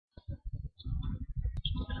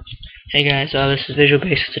Hey guys, this is Visual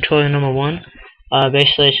Basic tutorial number 1.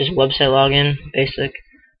 Basically it's just website login, basic.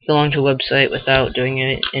 Go onto a website without doing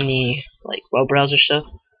any like web browser stuff.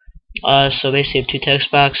 So basically you have two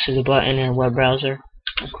text boxes, a button, and a web browser,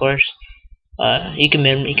 of course. You can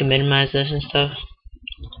minimize this and stuff.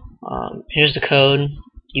 Here's the code.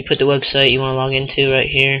 You put the website you want to log into right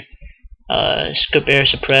here. Script error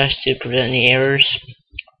suppressed to prevent any errors.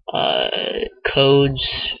 Codes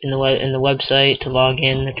in the website to log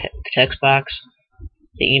in the text box,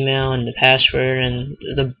 the email, and the password, and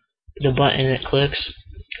the button that clicks.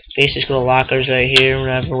 Basically, go to lockers right here,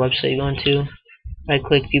 whatever website you're going to. Right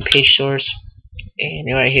click, view page source,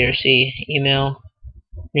 and right here see email,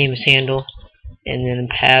 name is handle, and then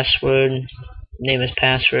password, name is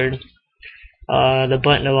password. The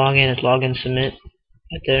button to log in is login submit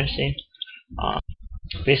right there. See.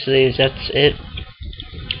 Basically, that's it.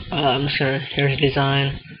 I'm just gonna, here's the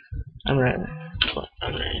design. I'm gonna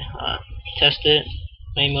test it.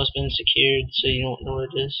 My email's been secured, so you don't know what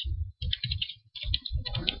it is.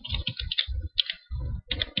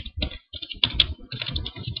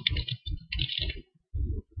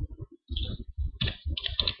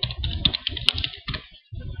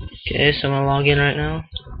 Okay, so I'm gonna log in right now.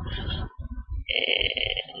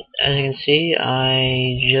 And as you can see,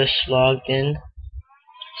 I just logged in.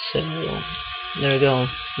 So there we go.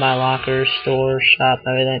 My locker, store, shop,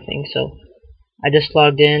 everything. So I just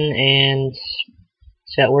logged in, and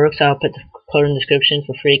so that works. I'll put the code in the description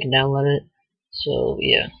for free. You can download it. So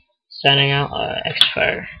yeah, signing out.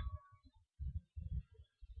 Xfire.